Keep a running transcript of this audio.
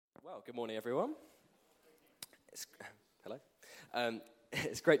Well, good morning, everyone. Hello.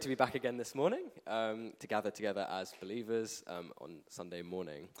 It's great to be back again this morning, to gather together as believers on Sunday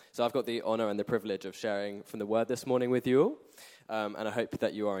morning. So I've got the honor and the privilege of sharing from the Word this morning with you all, and I hope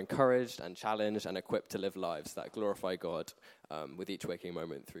that you are encouraged and challenged and equipped to live lives that glorify God with each waking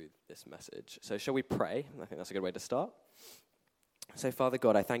moment through this message. So shall we pray? I think that's a good way to start. So Father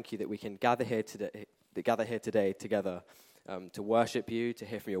God, I thank you that we can gather here today together to worship you, to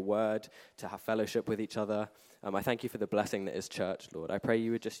hear from your word, to have fellowship with each other. I thank you for the blessing that is church, Lord. I pray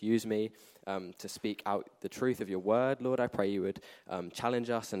you would just use me to speak out the truth of your word, Lord. I pray you would challenge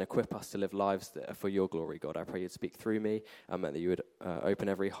us and equip us to live lives that are for your glory, God. I pray you'd speak through me and that you would open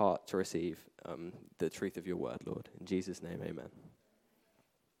every heart to receive the truth of your word, Lord. In Jesus' name, amen.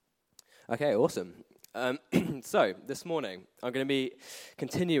 Okay, awesome. So this morning, I'm going to be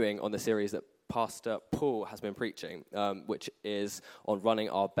continuing on the series that Pastor Paul has been preaching, which is on running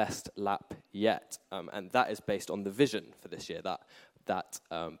our best lap yet. And that is based on the vision for this year that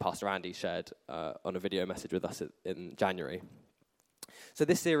Pastor Andy shared on a video message with us in January. So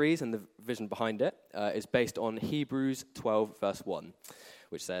this series and the vision behind it is based on Hebrews 12, verse 1,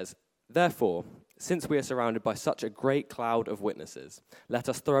 which says, "Therefore, since we are surrounded by such a great cloud of witnesses, let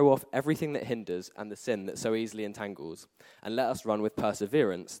us throw off everything that hinders and the sin that so easily entangles, and let us run with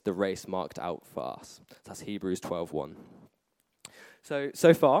perseverance the race marked out for us." That's Hebrews 12:1.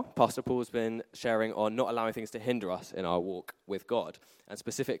 So far, Pastor Paul's been sharing on not allowing things to hinder us in our walk with God, and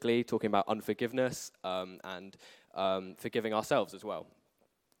specifically talking about unforgiveness and forgiving ourselves as well.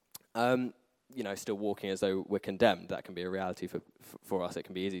 Still walking as though we're condemned. That can be a reality for us. It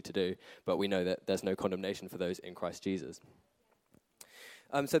can be easy to do, but we know that there's no condemnation for those in Christ Jesus.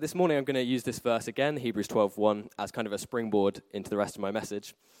 So this morning I'm going to use this verse again, Hebrews 12:1, as kind of a springboard into the rest of my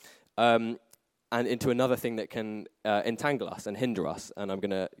message, and into another thing that can entangle us and hinder us. And we're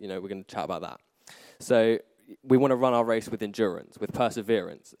going to chat about that. So we want to run our race with endurance, with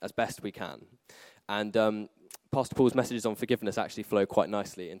perseverance, as best we can. And Pastor Paul's messages on forgiveness actually flow quite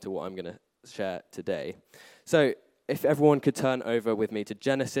nicely into what I'm going to share today. So if everyone could turn over with me to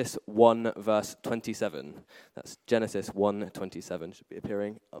Genesis 1 verse 27. That's Genesis 1:27, should be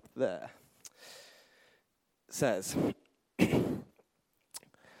appearing up there. It says,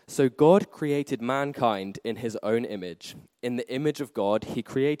 "So God created mankind in his own image. In the image of God he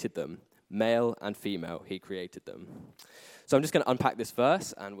created them. Male and female he created them." So I'm just going to unpack this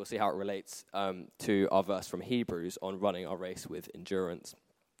verse and we'll see how it relates to our verse from Hebrews on running our race with endurance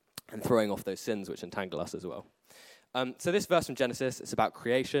and throwing off those sins which entangle us as well. So this verse from Genesis is about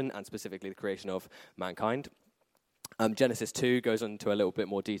creation, and specifically the creation of mankind. Genesis 2 goes into a little bit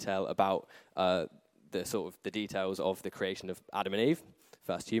more detail about the details of the creation of Adam and Eve,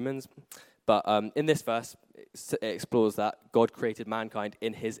 first humans. But in this verse, it explores that God created mankind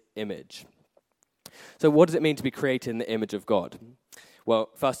in his image. So what does it mean to be created in the image of God? Well,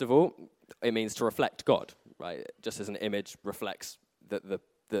 first of all, it means to reflect God, right? Just as an image reflects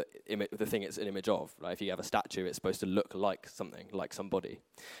the thing it's an image of. Right? If you have a statue, it's supposed to look like something, like somebody.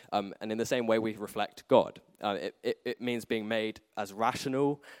 And in the same way, we reflect God. It means being made as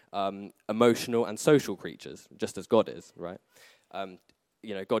rational, emotional, and social creatures, just as God is, right?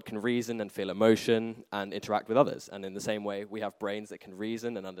 God can reason and feel emotion and interact with others. And in the same way, we have brains that can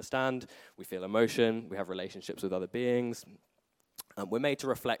reason and understand. We feel emotion. We have relationships with other beings. We're made to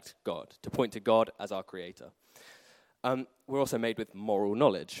reflect God, to point to God as our creator. We're also made with moral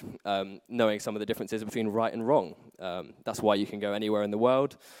knowledge, knowing some of the differences between right and wrong. That's why you can go anywhere in the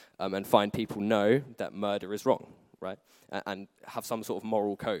world and find people know that murder is wrong, right? And have some sort of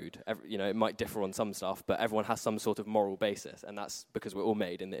moral code. It might differ on some stuff, but everyone has some sort of moral basis, and that's because we're all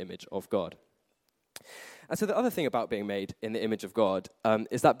made in the image of God. And so the other thing about being made in the image of God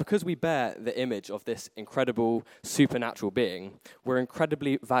is that because we bear the image of this incredible supernatural being, we're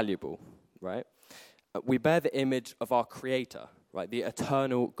incredibly valuable, right? We bear the image of our Creator, right, the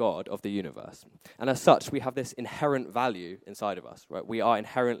eternal God of the universe. And as such, we have this inherent value inside of us, right? We are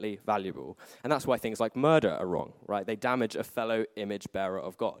inherently valuable. And that's why things like murder are wrong, right? They damage a fellow image bearer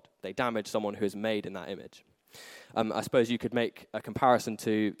of God. They damage someone who is made in that image. I suppose you could make a comparison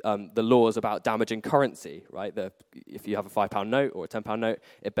to the laws about damaging currency, right? If you have a £5 note or a £10 note,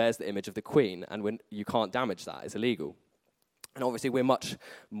 it bears the image of the Queen, and when you can't damage that, it's illegal. And obviously, we're much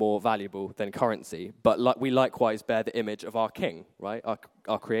more valuable than currency, but we likewise bear the image of our King, right?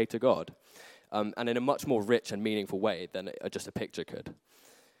 Our Creator God, and in a much more rich and meaningful way than just a picture could.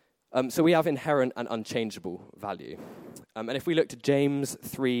 So we have inherent and unchangeable value. And if we look to James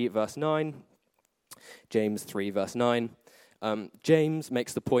 3, verse 9, James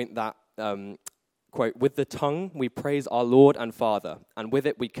makes the point that quote, "With the tongue we praise our Lord and Father, and with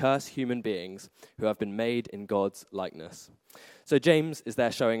it we curse human beings who have been made in God's likeness." So James is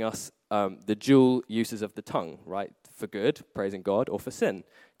there showing us the dual uses of the tongue, right? For good, praising God, or for sin,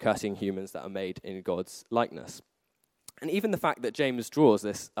 cursing humans that are made in God's likeness. And even the fact that James draws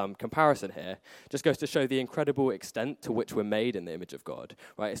this comparison here just goes to show the incredible extent to which we're made in the image of God,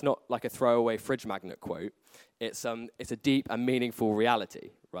 right? It's not like a throwaway fridge magnet quote. It's a deep and meaningful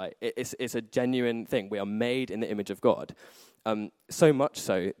reality, right? It's a genuine thing. We are made in the image of God. So much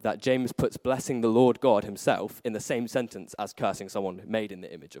so that James puts blessing the Lord God himself in the same sentence as cursing someone made in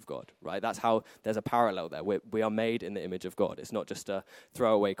the image of God, right? That's how there's a parallel there. We are made in the image of God. It's not just a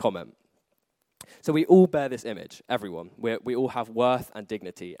throwaway comment. So we all bear this image, everyone. We all have worth and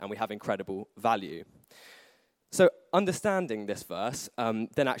dignity, and we have incredible value. So understanding this verse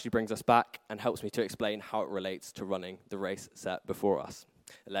then actually brings us back and helps me to explain how it relates to running the race set before us,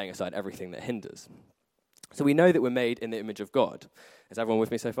 laying aside everything that hinders. So we know that we're made in the image of God. Is everyone with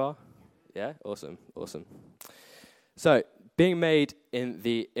me so far? Yeah? Awesome. So being made in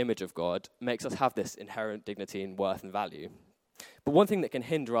the image of God makes us have this inherent dignity and worth and value. But one thing that can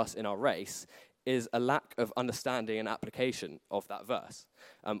hinder us in our race is a lack of understanding and application of that verse.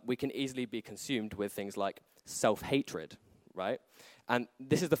 We can easily be consumed with things like self-hatred, right? And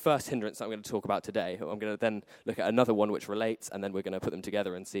this is the first hindrance that I'm going to talk about today. I'm going to then look at another one which relates, and then we're going to put them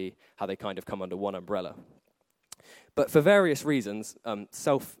together and see how they kind of come under one umbrella. But for various reasons,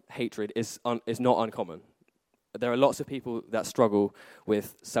 self-hatred is not uncommon. There are lots of people that struggle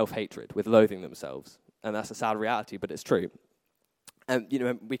with self-hatred, with loathing themselves. And that's a sad reality, but it's true. And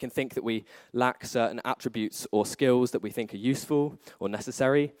we can think that we lack certain attributes or skills that we think are useful or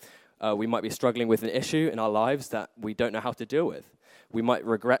necessary. We might be struggling with an issue in our lives that we don't know how to deal with. We might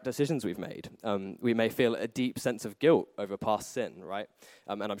regret decisions we've made. We may feel a deep sense of guilt over past sin, right?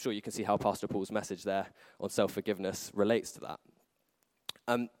 And I'm sure you can see how Pastor Paul's message there on self-forgiveness relates to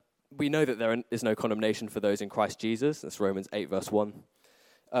that. We know that there is no condemnation for those in Christ Jesus. That's Romans 8, verse 1.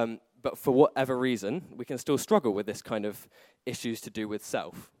 But for whatever reason, we can still struggle with this kind of issues to do with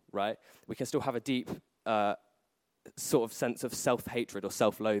self, right? We can still have a deep sort of sense of self-hatred or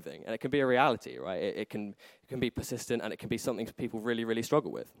self-loathing. And it can be a reality, right? It can be persistent, and it can be something people really, really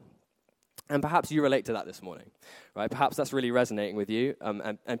struggle with. And perhaps you relate to that this morning, right? Perhaps that's really resonating with you,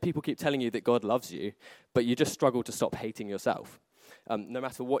 and people keep telling you that God loves you, but you just struggle to stop hating yourself. No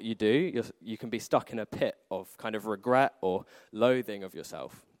matter what you do, you can be stuck in a pit of kind of regret or loathing of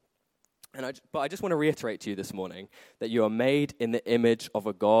yourself. But I just want to reiterate to you this morning that you are made in the image of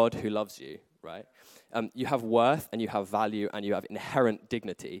a God who loves you, right? You have worth, and you have value, and you have inherent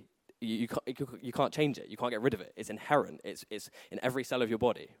dignity. You can't change it. You can't get rid of it. It's inherent. It's in every cell of your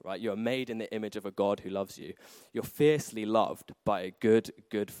body, right? You are made in the image of a God who loves you. You're fiercely loved by a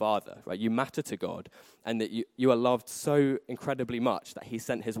good Father, right? You matter to God, and that you are loved so incredibly much that he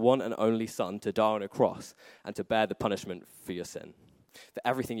sent his one and only Son to die on a cross and to bear the punishment for your sin, for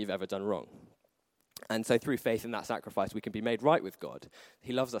everything you've ever done wrong. And so through faith in that sacrifice, we can be made right with God.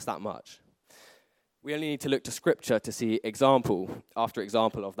 He loves us that much. We only need to look to Scripture to see example after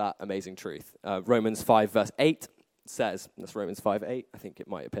example of that amazing truth. Romans 5, verse 8 says, that's Romans 5:8, I think it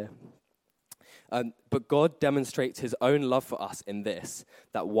might appear. But God demonstrates his own love for us in this,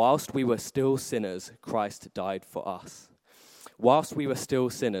 that whilst we were still sinners, Christ died for us. Whilst we were still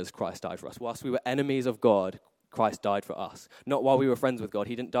sinners, Christ died for us. Whilst we were enemies of God, Christ died for us. Not while we were friends with God.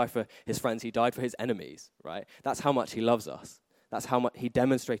 He didn't die for his friends. He died for his enemies, right? That's how much he loves us. That's how much he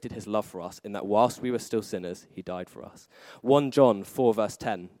demonstrated his love for us, in that whilst we were still sinners, he died for us. 1 John 4, verse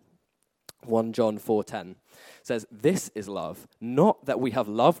 10. 1 John 4:10 says, "This is love, not that we have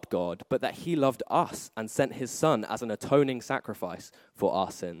loved God, but that he loved us and sent his Son as an atoning sacrifice for our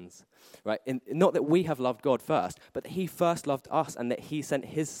sins." Right? Not that we have loved God first, but that he first loved us, and that he sent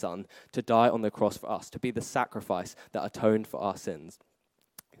his Son to die on the cross for us, to be the sacrifice that atoned for our sins.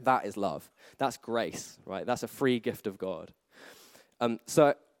 That is love. That's grace, right? That's a free gift of God.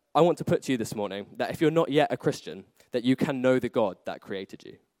 So I want to put to you this morning that if you're not yet a Christian, that you can know the God that created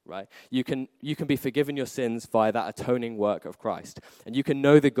you, right? You can be forgiven your sins via that atoning work of Christ. And you can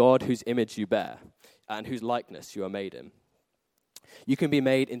know the God whose image you bear and whose likeness you are made in. You can be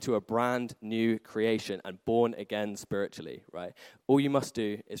made into a brand new creation and born again spiritually, right? All you must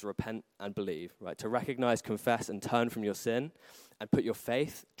do is repent and believe, right? To recognize, confess, and turn from your sin and put your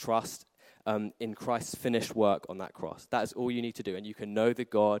faith, trust, in Christ's finished work on that cross. That is all you need to do, and you can know the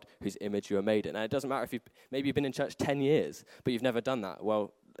God whose image you are made in. And it doesn't matter if you've been in church 10 years, but you've never done that.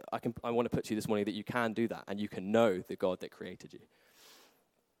 Well, I want to put to you this morning that you can do that, and you can know the God that created you.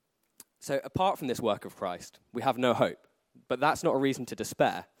 So apart from this work of Christ, we have no hope. But that's not a reason to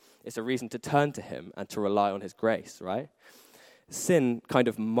despair. It's a reason to turn to him and to rely on his grace, right? Sin kind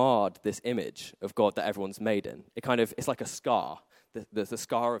of marred this image of God that everyone's made in. It's like a scar, the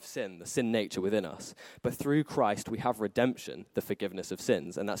scar of sin, the sin nature within us. But through Christ, we have redemption, the forgiveness of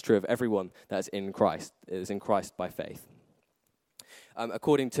sins. And that's true of everyone that is in Christ, by faith.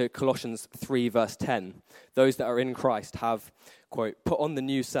 According to Colossians 3, verse 10, those that are in Christ have, quote, put on the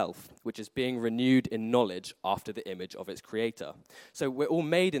new self, which is being renewed in knowledge after the image of its creator. So we're all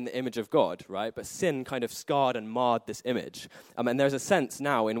made in the image of God, right? But sin kind of scarred and marred this image. And there's a sense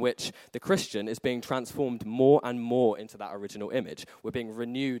now in which the Christian is being transformed more and more into that original image. We're being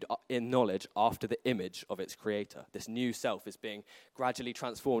renewed in knowledge after the image of its creator. This new self is being gradually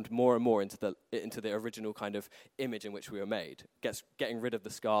transformed more and more into the original kind of image in which we were made, getting rid of the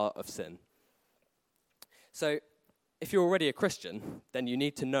scar of sin. So if you're already a Christian, then you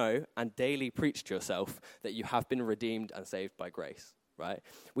need to know and daily preach to yourself that you have been redeemed and saved by grace, right?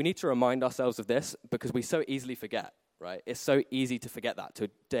 We need to remind ourselves of this because we so easily forget, right? It's so easy to forget that, to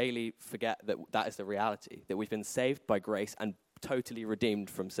daily forget that that is the reality, that we've been saved by grace and totally redeemed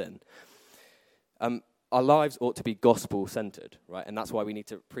from sin. Our lives ought to be gospel-centered, right? And that's why we need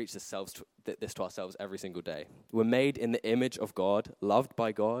to preach this to ourselves every single day. We're made in the image of God, loved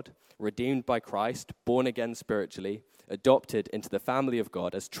by God, redeemed by Christ, born again spiritually, adopted into the family of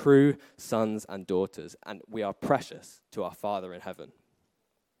God as true sons and daughters, and we are precious to our Father in heaven.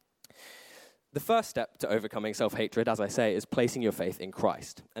 The first step to overcoming self-hatred, as I say, is placing your faith in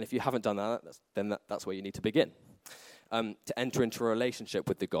Christ. And if you haven't done that, that's where you need to begin. To enter into a relationship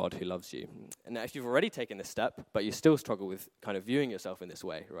with the God who loves you. And now if you've already taken this step, but you still struggle with kind of viewing yourself in this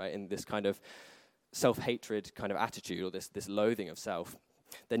way, right, in this kind of self-hatred kind of attitude or this loathing of self,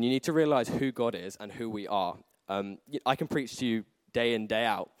 then you need to realize who God is and who we are. I can preach to you day in, day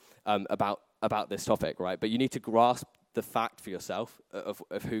out about this topic, right, but you need to grasp the fact for yourself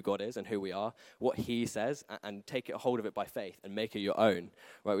of who God is and who we are, what he says, and take a hold of it by faith and make it your own,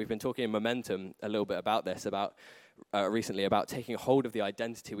 right? We've been talking in Momentum a little bit about this, recently, about taking hold of the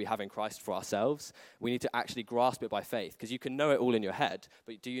identity we have in Christ for ourselves. We need to actually grasp it by faith, because you can know it all in your head,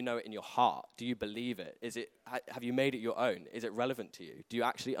 but do you know it in your heart? Do you believe it? Have you made it your own? Is it relevant to you? Do you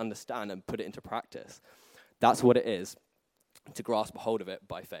actually understand and put it into practice? That's what it is, to grasp a hold of it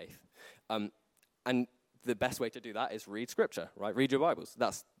by faith. And the best way to do that is read Scripture, right? Read your Bibles.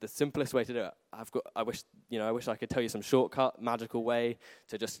 That's the simplest way to do it. I wish I could tell you some shortcut, magical way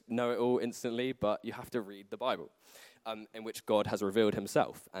to just know it all instantly, but you have to read the Bible, in which God has revealed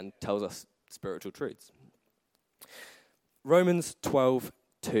himself and tells us spiritual truths. Romans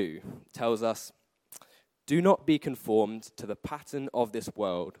 12:2 tells us, "Do not be conformed to the pattern of this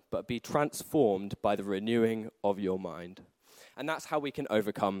world, but be transformed by the renewing of your mind." And that's how we can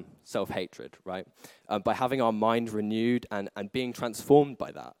overcome self-hatred, right? By having our mind renewed and being transformed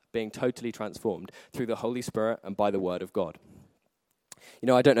by that, being totally transformed through the Holy Spirit and by the Word of God.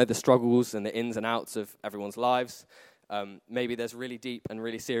 I don't know the struggles and the ins and outs of everyone's lives. Maybe there's really deep and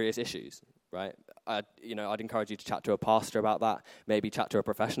really serious issues, right? I'd encourage you to chat to a pastor about that. Maybe chat to a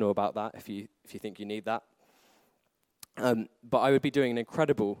professional about that if you think you need that. But I would be doing an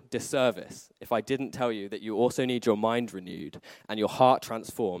incredible disservice if I didn't tell you that you also need your mind renewed and your heart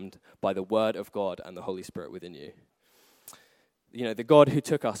transformed by the Word of God and the Holy Spirit within you. The God who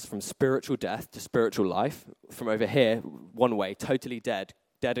took us from spiritual death to spiritual life, from over here, one way, totally dead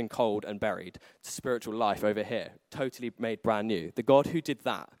and cold and buried, to spiritual life over here, totally made brand new. The God who did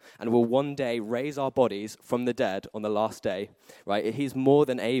that and will one day raise our bodies from the dead on the last day, right? He's more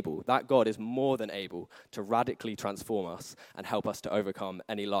than able. That God is more than able to radically transform us and help us to overcome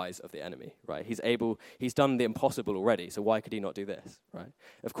any lies of the enemy, right? He's able. He's done the impossible already, so why could he not do this, right?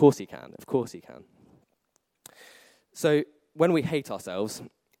 Of course he can. Of course he can. So when we hate ourselves,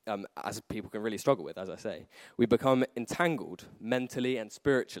 as people can really struggle with, as I say, we become entangled mentally and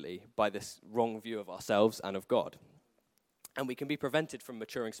spiritually by this wrong view of ourselves and of God. And we can be prevented from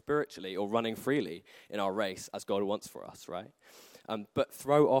maturing spiritually or running freely in our race as God wants for us, right? But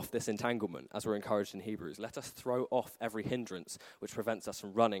throw off this entanglement, as we're encouraged in Hebrews. Let us throw off every hindrance which prevents us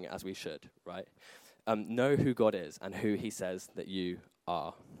from running as we should, right? Know who God is and who he says that you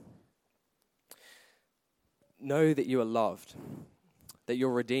are. Know that you are loved, that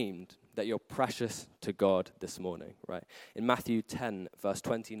you're redeemed, that you're precious to God this morning, right? In Matthew 10, verse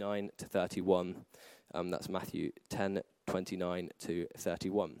 29 to 31, that's Matthew 10, 29 to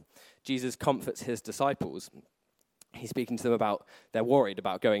 31. Jesus comforts his disciples. He's speaking to them about, they're worried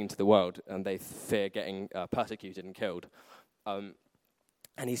about going into the world and they fear getting persecuted and killed. And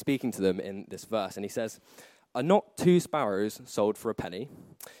he's speaking to them in this verse, and he says, "Are not 2 sparrows sold for a penny?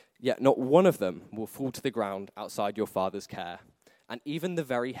 Yet not one of them will fall to the ground outside your Father's care. and even the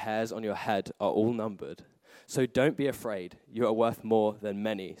very hairs on your head are all numbered. So don't be afraid. You are worth more than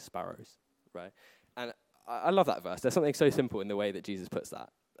many sparrows, right? And I love that verse. There's something so simple in the way that Jesus puts that.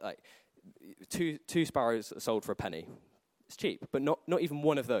 Like, two sparrows are sold for a penny. It's cheap, but not even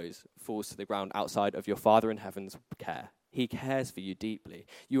one of those falls to the ground outside of your Father in heaven's care. He cares for you deeply.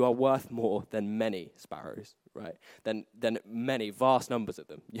 You are worth more than many sparrows, right? Than many, vast numbers of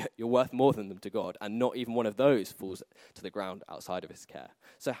them. You're worth more than them to God, and not even one of those falls to the ground outside of his care.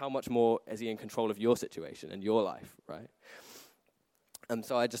 So how much more is he in control of your situation and your life, right?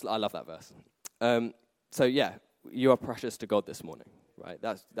 So I love that verse. So yeah, you are precious to God this morning, right?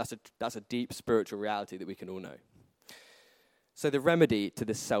 That's a deep spiritual reality that we can all know. So the remedy to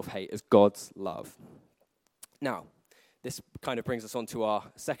this self-hate is God's love. Now, this kind of brings us on to our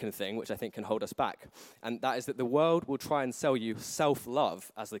second thing, which I think can hold us back, and that is that the world will try and sell you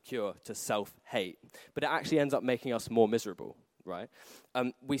self-love as the cure to self-hate, but it actually ends up making us more miserable, right?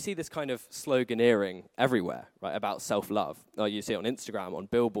 We see this kind of sloganeering everywhere, right, about self-love. You see it on Instagram, on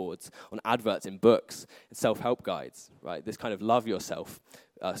billboards, on adverts in books, in self-help guides, right? This kind of love yourself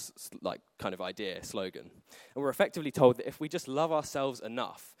like kind of idea, slogan. And we're effectively told that if we just love ourselves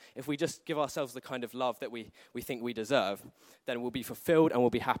enough, if we just give ourselves the kind of love that we think we deserve, then we'll be fulfilled and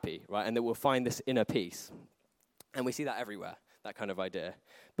we'll be happy, right? And that we'll find this inner peace. And we see that everywhere, that kind of idea.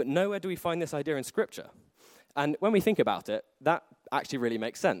 But nowhere do we find this idea in Scripture. And when we think about it, that actually really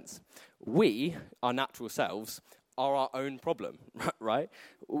makes sense. We, our natural selves, are our own problem, right?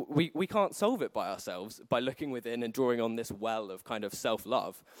 We can't solve it by ourselves by looking within and drawing on this well of kind of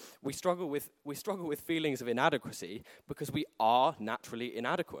self-love. We struggle with feelings of inadequacy because we are naturally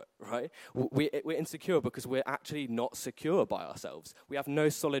inadequate, right? We're insecure because we're actually not secure by ourselves. We have no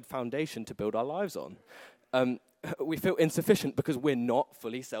solid foundation to build our lives on. We feel insufficient because we're not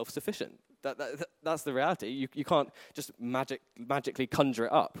fully self-sufficient. That's the reality. You can't just magically conjure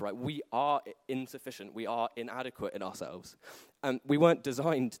it up, right? We are insufficient. We are inadequate in ourselves. And we weren't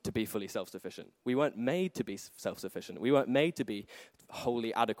designed to be fully self-sufficient. We weren't made to be self-sufficient. We weren't made to be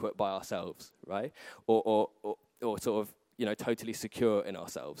wholly adequate by ourselves, right? Or sort of, totally secure in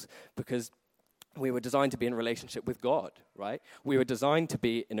ourselves. Because we were designed to be in a relationship with God, right? We were designed to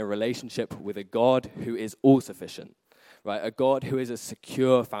be in a relationship with a God who is all-sufficient, right? A God who is a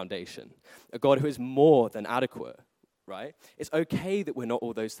secure foundation, a God who is more than adequate, right? It's okay that we're not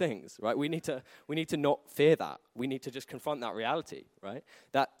all those things, right? We need to not fear that. We need to just confront that reality, right?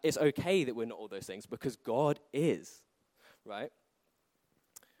 That it's okay that we're not all those things because God is, right?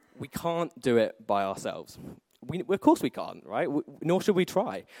 We can't do it by ourselves. Of course we can't, right? Nor should we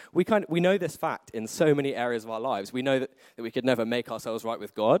try. We know this fact in so many areas of our lives. We know that we could never make ourselves right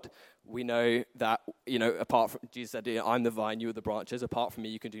with God. We know that, apart from, Jesus said, I'm the vine, you are the branches. Apart from me,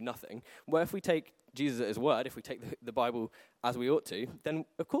 you can do nothing. Well, if we take Jesus at his word, if we take the Bible as we ought to, then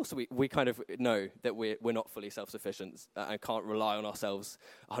of course we kind of know that we're not fully self-sufficient and can't rely on ourselves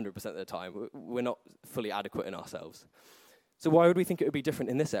 100% of the time. We're not fully adequate in ourselves. So why would we think it would be different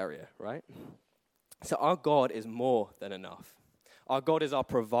in this area, right? So our God is more than enough. Our God is our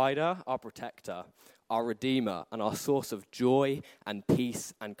provider, our protector, our redeemer, and our source of joy and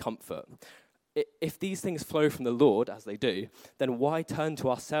peace and comfort. If these things flow from the Lord, as they do, then why turn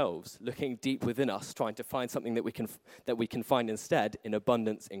to ourselves, looking deep within us, trying to find something that we can find instead in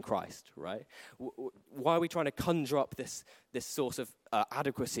abundance in Christ, right? Why are we trying to conjure up this source of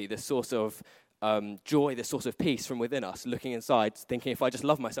adequacy, this source of joy, this source of peace from within us, looking inside, thinking if I just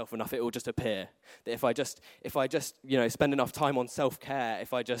love myself enough, it will just appear. That if I just spend enough time on self-care,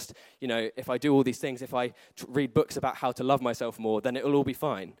 if I do all these things, if I read books about how to love myself more, then it will all be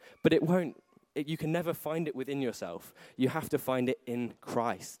fine. But it won't. You can never find it within yourself. You have to find it in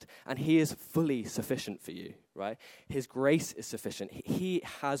Christ. And he is fully sufficient for you, right? His grace is sufficient. He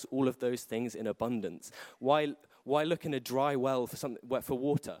has all of those things in abundance. Why look in a dry well for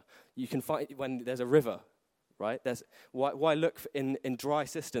water? You can find when there's a river, right? Why look in dry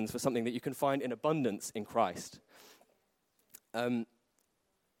cisterns for something that you can find in abundance in Christ?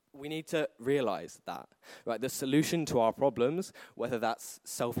 We need to realize that, right? The solution to our problems, whether that's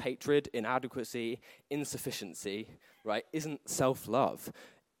self-hatred, inadequacy, insufficiency, right, isn't self-love.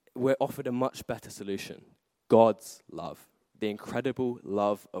 We're offered a much better solution: God's love, the incredible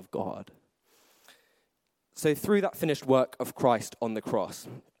love of God. So through that finished work of Christ on the cross,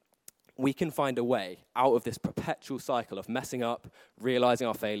 we can find a way out of this perpetual cycle of messing up, realizing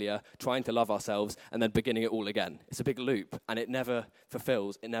our failure, trying to love ourselves, and then beginning it all again. It's a big loop, and it never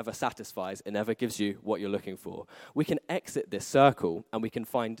fulfills, it never satisfies, it never gives you what you're looking for. We can exit this circle, and we can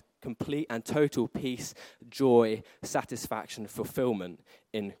find complete and total peace, joy, satisfaction, fulfillment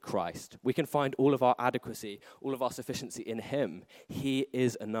in Christ. We can find all of our adequacy, all of our sufficiency in him. He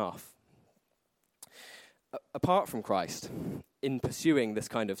is enough. Apart from Christ, in pursuing this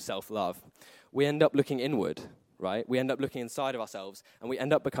kind of self-love, we end up looking inward, right? We end up looking inside of ourselves, and we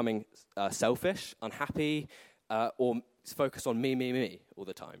end up becoming selfish, unhappy, or focused on me all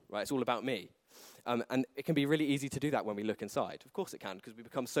the time, right? It's all about me. And it can be really easy to do that when we look inside. Of course it can, because we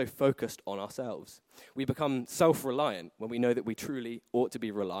become so focused on ourselves. We become self-reliant when we know that we truly ought to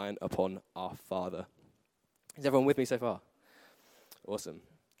be reliant upon our Father. Is everyone with me so far? Awesome.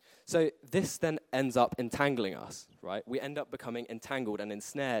 So this then ends up entangling us, right? We end up becoming entangled and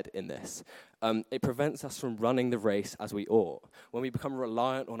ensnared in this. It prevents us from running the race as we ought. When we become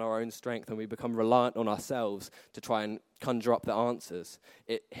reliant on our own strength and we become reliant on ourselves to try and conjure up the answers,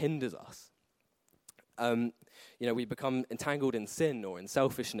 it hinders us. We become entangled in sin or in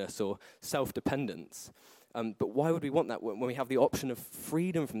selfishness or self-dependence. But why would we want that when we have the option of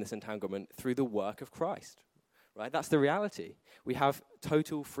freedom from this entanglement through the work of Christ? Right? That's the reality. We have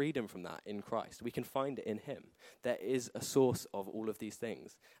total freedom from that in Christ. We can find it in him. There is a source of all of these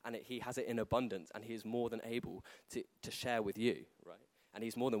things, and he has it in abundance, and he is more than able to share with you, right? And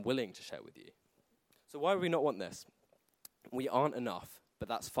he's more than willing to share with you. So why would we not want this? We aren't enough, but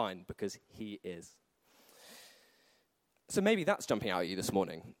that's fine because he is. So maybe that's jumping out at you this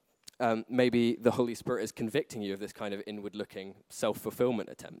morning. Maybe the Holy Spirit is convicting you of this kind of inward-looking self-fulfillment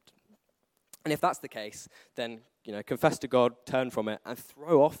attempt. And if that's the case, then, confess to God, turn from it, and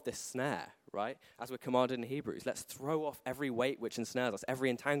throw off this snare, right? As we're commanded in Hebrews, let's throw off every weight which ensnares us,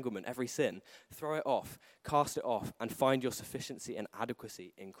 every entanglement, every sin. Throw it off, cast it off, and find your sufficiency and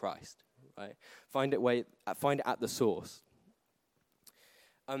adequacy in Christ, right? Find it at the source.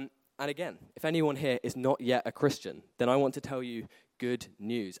 And again, if anyone here is not yet a Christian, then I want to tell you good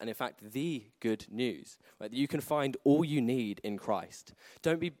news, and in fact, the good news, right? That you can find all you need in Christ.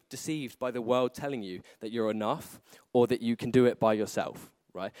 Don't be deceived by the world telling you that you're enough or that you can do it by yourself,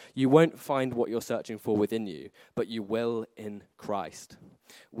 right? You won't find what you're searching for within you, but you will in Christ.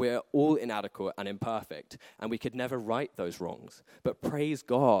 We're all inadequate and imperfect, and we could never right those wrongs, but praise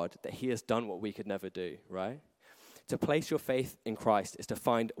God that he has done what we could never do, right? To place your faith in Christ is to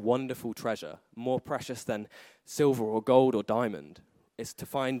find wonderful treasure, more precious than silver or gold or diamond. It's to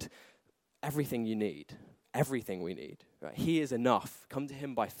find everything you need, everything we need. Right? He is enough. Come to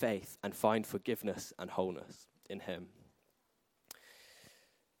him by faith and find forgiveness and wholeness in him.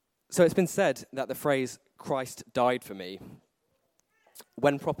 So it's been said that the phrase, Christ died for me,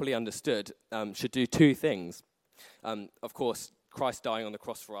 when properly understood, should do two things. Of course, Christ dying on the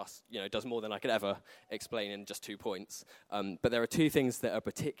cross for us, does more than I could ever explain in just 2 points. But there are two things that are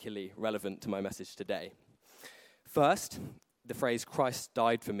particularly relevant to my message today. First, the phrase Christ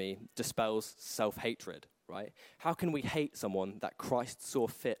died for me dispels self-hatred, right? How can we hate someone that Christ saw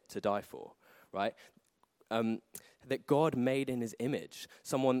fit to die for, right? That God made in his image,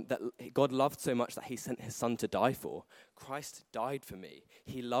 someone that God loved so much that he sent his son to die for. Christ died for me.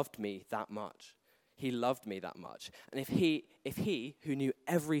 He loved me that much. He loved me that much. And if he, who knew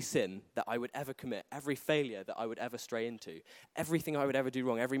every sin that I would ever commit, every failure that I would ever stray into, everything I would ever do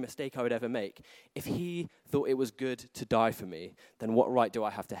wrong, every mistake I would ever make, if he thought it was good to die for me, then what right do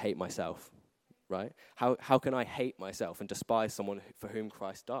I have to hate myself, right? How can I hate myself and despise someone for whom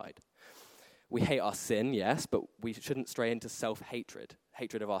Christ died? We hate our sin, yes, but we shouldn't stray into self-hatred,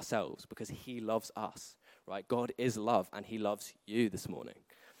 hatred of ourselves, because he loves us, right? God is love, and he loves you this morning.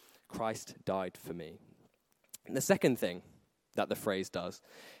 Christ died for me. And the second thing that the phrase does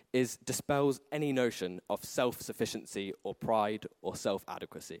is dispels any notion of self-sufficiency or pride or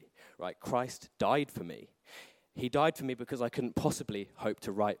self-adequacy, right? Christ died for me. He died for me because I couldn't possibly hope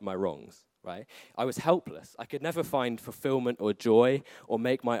to right my wrongs, right? I was helpless. I could never find fulfillment or joy or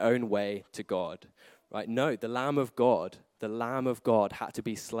make my own way to God, right? No, the Lamb of God had to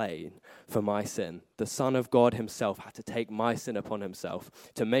be slain for my sin. The Son of God himself had to take my sin upon himself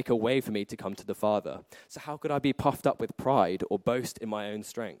to make a way for me to come to the Father. So how could I be puffed up with pride or boast in my own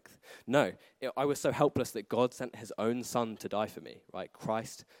strength? No, I was so helpless that God sent his own Son to die for me, right?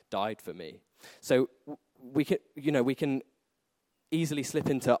 Christ died for me. So we can easily slip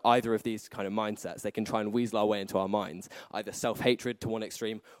into either of these kind of mindsets. They can try and weasel our way into our minds, either self-hatred to one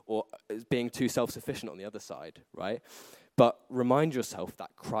extreme or being too self-sufficient on the other side, right? But remind yourself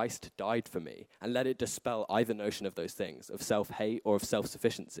that Christ died for me and let it dispel either notion of those things, of self-hate or of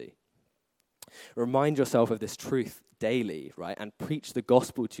self-sufficiency. Remind yourself of this truth daily, right? And preach the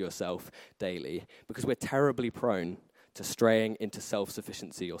gospel to yourself daily, because we're terribly prone to straying into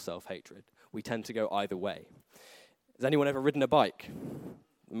self-sufficiency or self-hatred. We tend to go either way. Has anyone ever ridden a bike?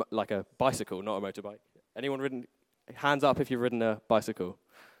 Like a bicycle, not a motorbike. Anyone ridden? Hands up if you've ridden a bicycle.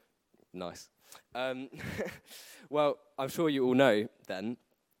 Nice. Well, I'm sure you all know then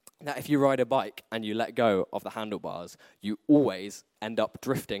that if you ride a bike and you let go of the handlebars, you always end up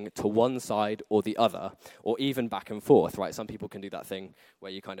drifting to one side or the other, or even back and forth, right? Some people can do that thing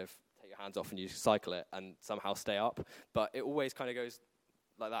where you kind of take your hands off and you cycle it and somehow stay up, but it always kind of goes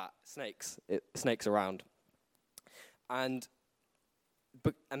like that. It snakes around. And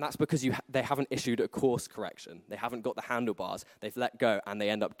that's because they haven't issued a course correction. They haven't got the handlebars. They've let go, and they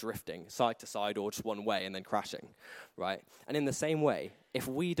end up drifting side to side or just one way and then crashing, right? And in the same way, if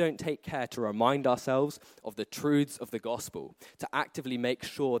we don't take care to remind ourselves of the truths of the gospel, to actively make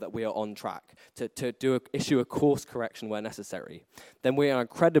sure that we are on track, to issue a course correction where necessary, then we are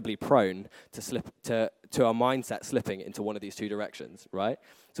incredibly prone to our mindset slipping into one of these two directions, right?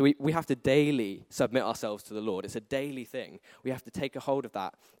 So we have to daily submit ourselves to the Lord. It's a daily thing. We have to take a hold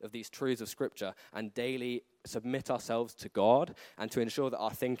of these truths of Scripture, and daily submit ourselves to God, and to ensure that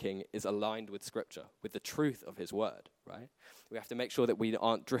our thinking is aligned with Scripture, with the truth of His Word, right? We have to make sure that we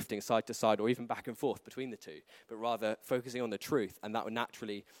aren't drifting side to side or even back and forth between the two, but rather focusing on the truth, and that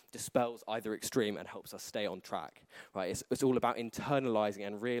naturally dispels either extreme and helps us stay on track, right? It's all about internalizing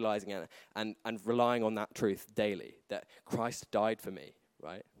and realizing it and relying on that truth daily, that Christ died for me,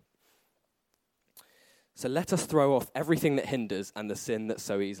 right? So let us throw off everything that hinders and the sin that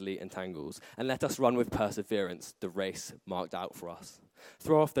so easily entangles, and let us run with perseverance the race marked out for us.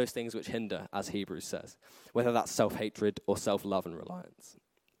 Throw off those things which hinder, as Hebrews says, whether that's self-hatred or self-love and reliance.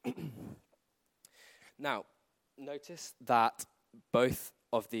 Now, notice that both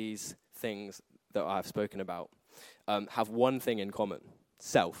of these things that I've spoken about have one thing in common: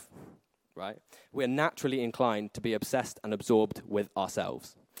 self, right? We're naturally inclined to be obsessed and absorbed with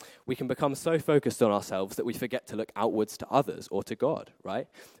ourselves. We can become so focused on ourselves that we forget to look outwards to others or to God, right?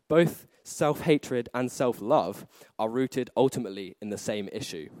 Both self-hatred and self-love are rooted ultimately in the same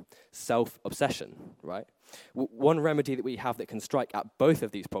issue: self-obsession, right? One remedy that we have that can strike at both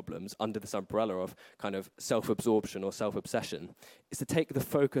of these problems under this umbrella of kind of self-absorption or self-obsession is to take the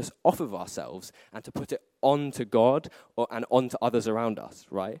focus off of ourselves and to put it onto God and onto others around us,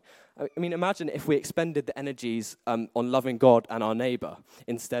 right? I mean, imagine if we expended the energies on loving God and our neighbor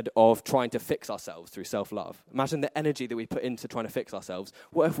instead of trying to fix ourselves through self-love. Imagine the energy that we put into trying to fix ourselves.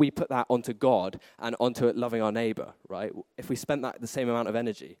 What if we put that onto God and onto loving our neighbor, right? If we spent the same amount of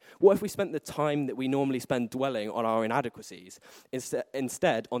energy. What if we spent the time that we normally spend dwelling on our inadequacies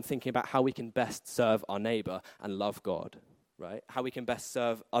instead on thinking about how we can best serve our neighbor and love God, right? How we can best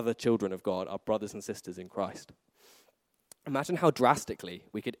serve other children of God, our brothers and sisters in Christ. Imagine how drastically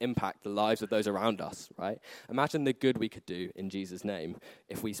we could impact the lives of those around us, right? Imagine the good we could do in Jesus' name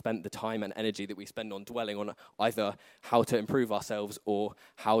if we spent the time and energy that we spend on dwelling on either how to improve ourselves or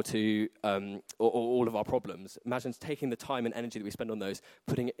how to, or all of our problems. Imagine taking the time and energy that we spend on those,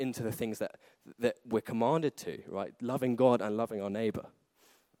 putting it into the things that we're commanded to, right? Loving God and loving our neighbor.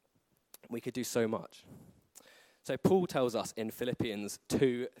 We could do so much. So Paul tells us in Philippians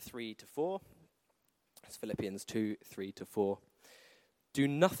 2:3-4, it's Philippians 2:3-4, "Do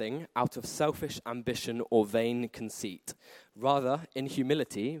nothing out of selfish ambition or vain conceit. Rather, in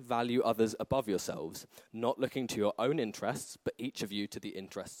humility, value others above yourselves, not looking to your own interests, but each of you to the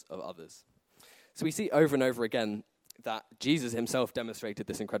interests of others." So we see over and over again that Jesus himself demonstrated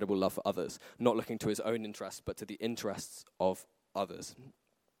this incredible love for others, not looking to his own interests, but to the interests of others.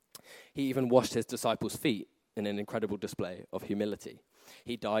 He even washed his disciples' feet in an incredible display of humility.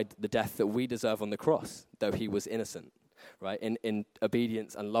 He died the death that we deserve on the cross, though he was innocent, right? In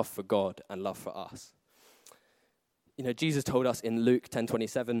obedience and love for God and love for us. You know, Jesus told us in Luke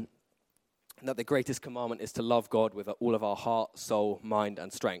 10:27 that the greatest commandment is to love God with all of our heart, soul, mind,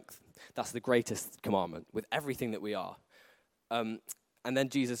 and strength. That's the greatest commandment, with everything that we are. And then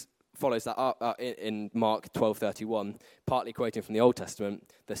Jesus follows that up in Mark 12:31, partly quoting from the Old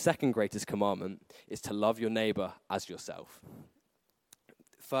Testament. The second greatest commandment is to love your neighbor as yourself.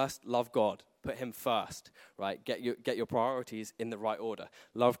 First, love God. Put him first, right? Get your priorities in the right order.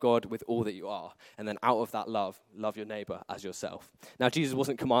 Love God with all that you are. And then out of that love your neighbor as yourself. Now, Jesus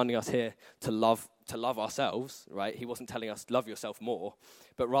wasn't commanding us here to love ourselves, right? He wasn't telling us love yourself more,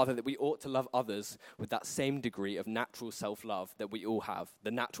 but rather that we ought to love others with that same degree of natural self-love that we all have,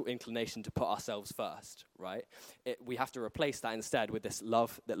 the natural inclination to put ourselves first, right? We have to replace that instead with this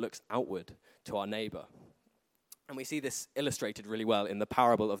love that looks outward to our neighbor. And we see this illustrated really well in the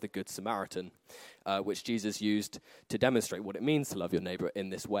parable of the Good Samaritan, which Jesus used to demonstrate what it means to love your neighbor in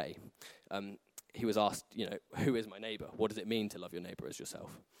this way. He was asked, who is my neighbor? What does it mean to love your neighbor as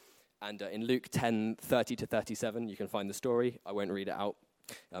yourself? And in Luke 10:30 to 37, you can find the story. I won't read it out.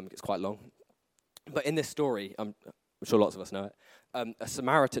 It's quite long. But in this story, I'm sure lots of us know it, a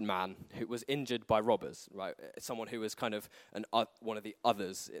Samaritan man who was injured by robbers, right? Someone who was kind of one of the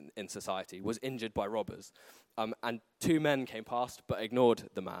others in society, was injured by robbers. And two men came past but ignored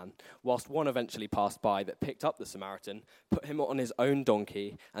the man, whilst one eventually passed by that picked up the Samaritan, put him on his own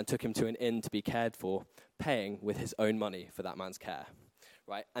donkey, and took him to an inn to be cared for, paying with his own money for that man's care.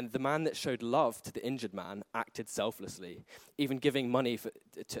 Right? And the man that showed love to the injured man acted selflessly, even giving money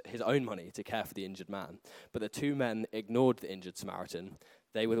to his own money to care for the injured man. But the two men ignored the injured Samaritan.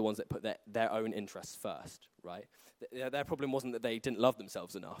 They were the ones that put their own interests first, right? Their problem wasn't that they didn't love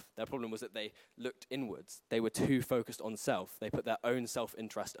themselves enough. Their problem was that they looked inwards. They were too focused on self. They put their own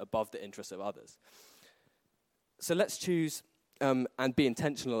self-interest above the interests of others. So let's choose and be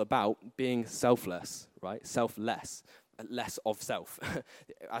intentional about being selfless, right? Selfless. Less of self.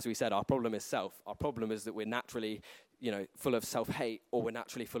 As we said, our problem is self. Our problem is that we're naturally, full of self-hate, or we're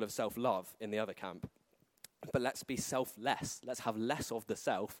naturally full of self-love in the other camp. But let's be selfless. Let's have less of the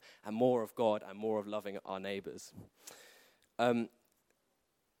self and more of God and more of loving our neighbors.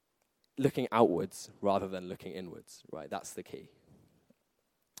 Looking outwards rather than looking inwards, right? That's the key.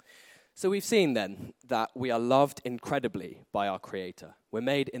 So we've seen then that we are loved incredibly by our Creator. We're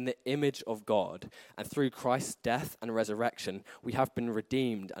made in the image of God, and through Christ's death and resurrection, we have been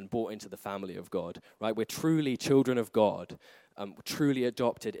redeemed and brought into the family of God, right? We're truly children of God, truly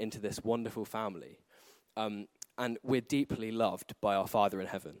adopted into this wonderful family, and we're deeply loved by our Father in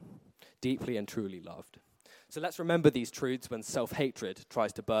heaven, deeply and truly loved. So let's remember these truths when self-hatred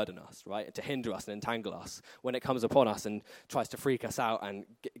tries to burden us, right? To hinder us and entangle us. When it comes upon us and tries to freak us out and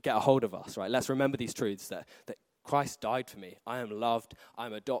get a hold of us, right? Let's remember these truths that Christ died for me. I am loved. I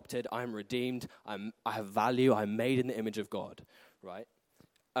am adopted. I am redeemed. I have value. I'm made in the image of God, right?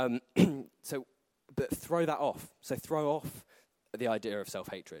 But throw that off. So throw off the idea of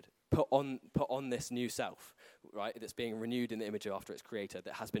self-hatred. Put on this new self, right? That's being renewed in the image after its creator,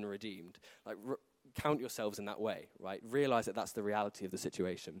 that has been redeemed. Like, count yourselves in that way, right? Realize that that's the reality of the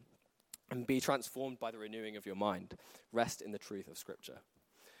situation. And be transformed by the renewing of your mind. Rest in the truth of Scripture.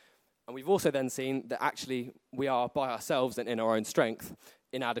 And we've also then seen that actually we are, by ourselves and in our own strength,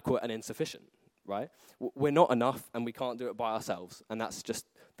 inadequate and insufficient, right? We're not enough, and we can't do it by ourselves. And that's just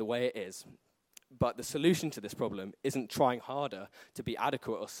the way it is. But the solution to this problem isn't trying harder to be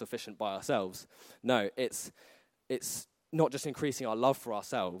adequate or sufficient by ourselves. No, it's not just increasing our love for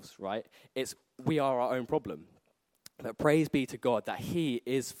ourselves, right? It's we are our own problem. But praise be to God that He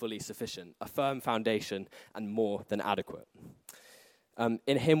is fully sufficient, a firm foundation, and more than adequate.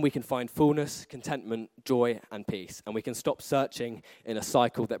 In Him we can find fullness, contentment, joy, and peace. And we can stop searching in a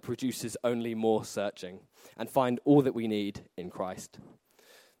cycle that produces only more searching and find all that we need in Christ.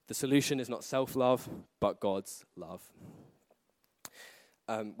 The solution is not self-love, but God's love.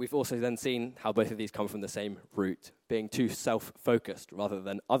 We've also then seen how both of these come from the same root, being too self-focused rather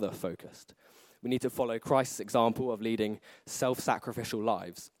than other-focused. We need to follow Christ's example of leading self-sacrificial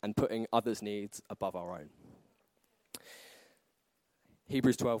lives and putting others' needs above our own.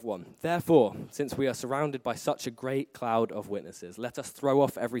 Hebrews 12:1. Therefore, since we are surrounded by such a great cloud of witnesses, let us throw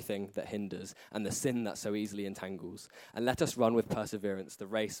off everything that hinders and the sin that so easily entangles, and let us run with perseverance the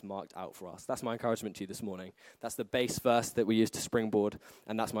race marked out for us. That's my encouragement to you this morning. That's the base verse that we use to springboard,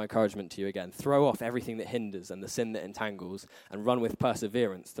 and that's my encouragement to you again. Throw off everything that hinders and the sin that entangles, and run with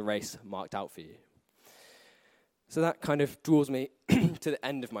perseverance the race marked out for you. So that kind of draws me to the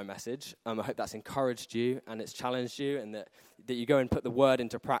end of my message. I hope that's encouraged you and it's challenged you, and that you go and put the word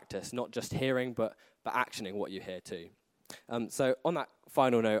into practice, not just hearing, but actioning what you hear too. So on that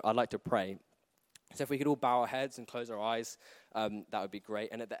final note, I'd like to pray. So if we could all bow our heads and close our eyes, that would be great.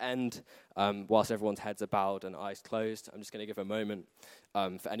 And at the end, whilst everyone's heads are bowed and eyes closed, I'm just going to give a moment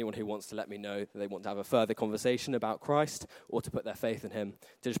for anyone who wants to let me know that they want to have a further conversation about Christ or to put their faith in Him,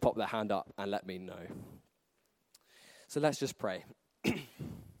 to just pop their hand up and let me know. So let's just pray.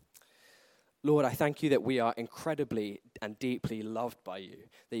 Lord, I thank you that we are incredibly and deeply loved by you,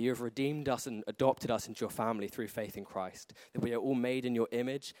 that you have redeemed us and adopted us into your family through faith in Christ, that we are all made in your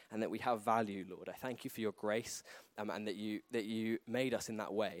image and that we have value, Lord. I thank you for your grace. and that you made us in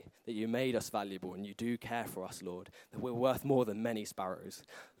that way, that you made us valuable, and you do care for us, Lord, that we're worth more than many sparrows.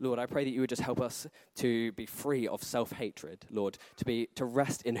 Lord, I pray that you would just help us to be free of self-hatred, Lord, to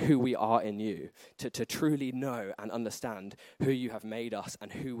rest in who we are in you, to truly know and understand who you have made us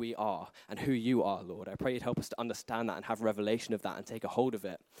and who we are and who you are, Lord. I pray you'd help us to understand that and have revelation of that and take a hold of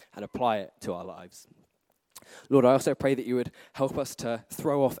it and apply it to our lives. Lord, I also pray that you would help us to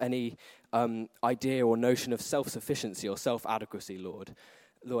throw off any idea or notion of self-sufficiency or self-adequacy, Lord.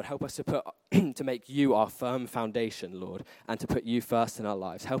 Lord, help us to make you our firm foundation, Lord, and to put you first in our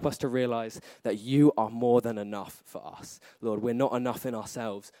lives. Help us to realize that you are more than enough for us. Lord, we're not enough in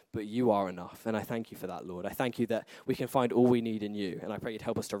ourselves, but you are enough. And I thank you for that, Lord. I thank you that we can find all we need in you. And I pray you'd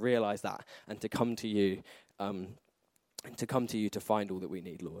help us to realize that and to come to you, to find all that we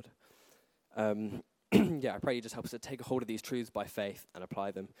need, Lord. I pray you just help us to take a hold of these truths by faith and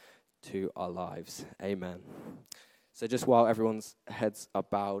apply them to our lives. Amen. So just while everyone's heads are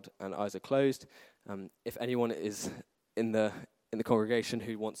bowed and eyes are closed, if anyone is in the congregation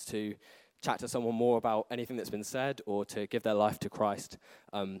who wants to chat to someone more about anything that's been said or to give their life to Christ,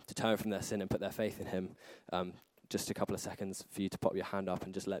 to turn from their sin and put their faith in him, just a couple of seconds for you to pop your hand up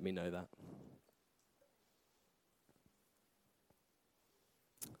and just let me know that.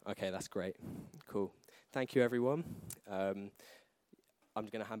 Okay, that's great. Cool. Thank you, everyone. I'm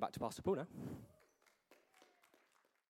going to hand back to Pastor Paul now.